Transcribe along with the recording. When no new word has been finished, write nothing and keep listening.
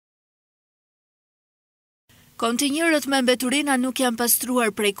Kontenierët me Mbeturina nuk janë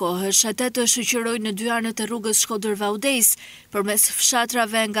pastruar prej kohësh, ata të shoqërojnë në dy anët e rrugës Shkodër-Vaudejs, përmes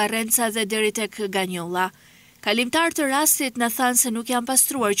fshatrave nga Renca dhe deri tek Ganjolla. Kalimtar të rastit na thanë se nuk janë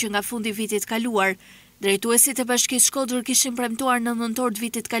pastruar që nga fundi vitit kaluar. Drejtuesit e Bashkisë Shkodër kishin premtuar në nëntor të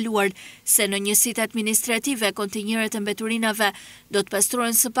vitit kaluar se në njësitë administrative kontenierët e Mbeturinave do të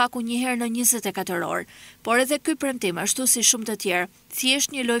pastrohen së paku një herë në 24 orë. Por edhe ky premtim, ashtu si shumë të tjerë,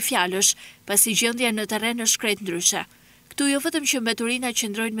 thjesht një lojë fjalësh, pasi gjendja në terren është krejt ndryshe. Këtu jo vetëm që Mbeturina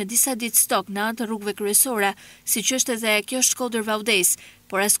qëndrojnë me disa ditë stok në anë të rrugëve kryesore, siç është edhe kjo Shkodër-Vaudejs,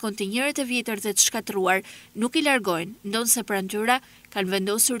 por as kontenierët e vjetër dhe të shkatruar nuk i largojnë, ndonse pranë tyre kanë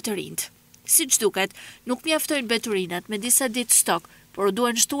vendosur të rinjt. Siç duket, nuk mjaftojnë Mbeturinat me disa ditë stok, por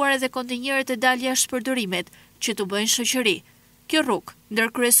duhen shtuar edhe kontenierët e dalë jashtë përdorimit që të bëjnë shoqëri. Kjo rrugë, ndër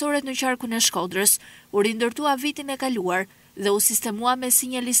kryesoret në qarkun e Shkodrës, u rindërtua vitin e kaluar dhe u sistemua me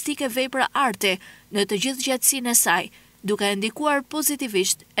sinjalistike vepra arti në të gjithë gjatësinë e saj, duke ndikuar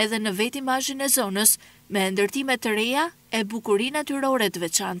pozitivisht edhe në vetë imazhin e zonës me ndërtime të reja e bukurinë natyrore të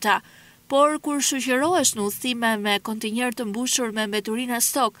veçanta. Por kur shoqërohesh në udhëtime me kontenjer të mbushur me Mbeturina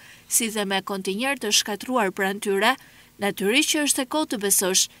stok, si dhe me kontenjer të shkatruar pranë tyre, natyrisht që është e kohë të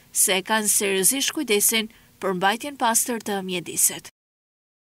besosh se kanë seriozisht kujdesin për mbajtjen pastër të mjedisit.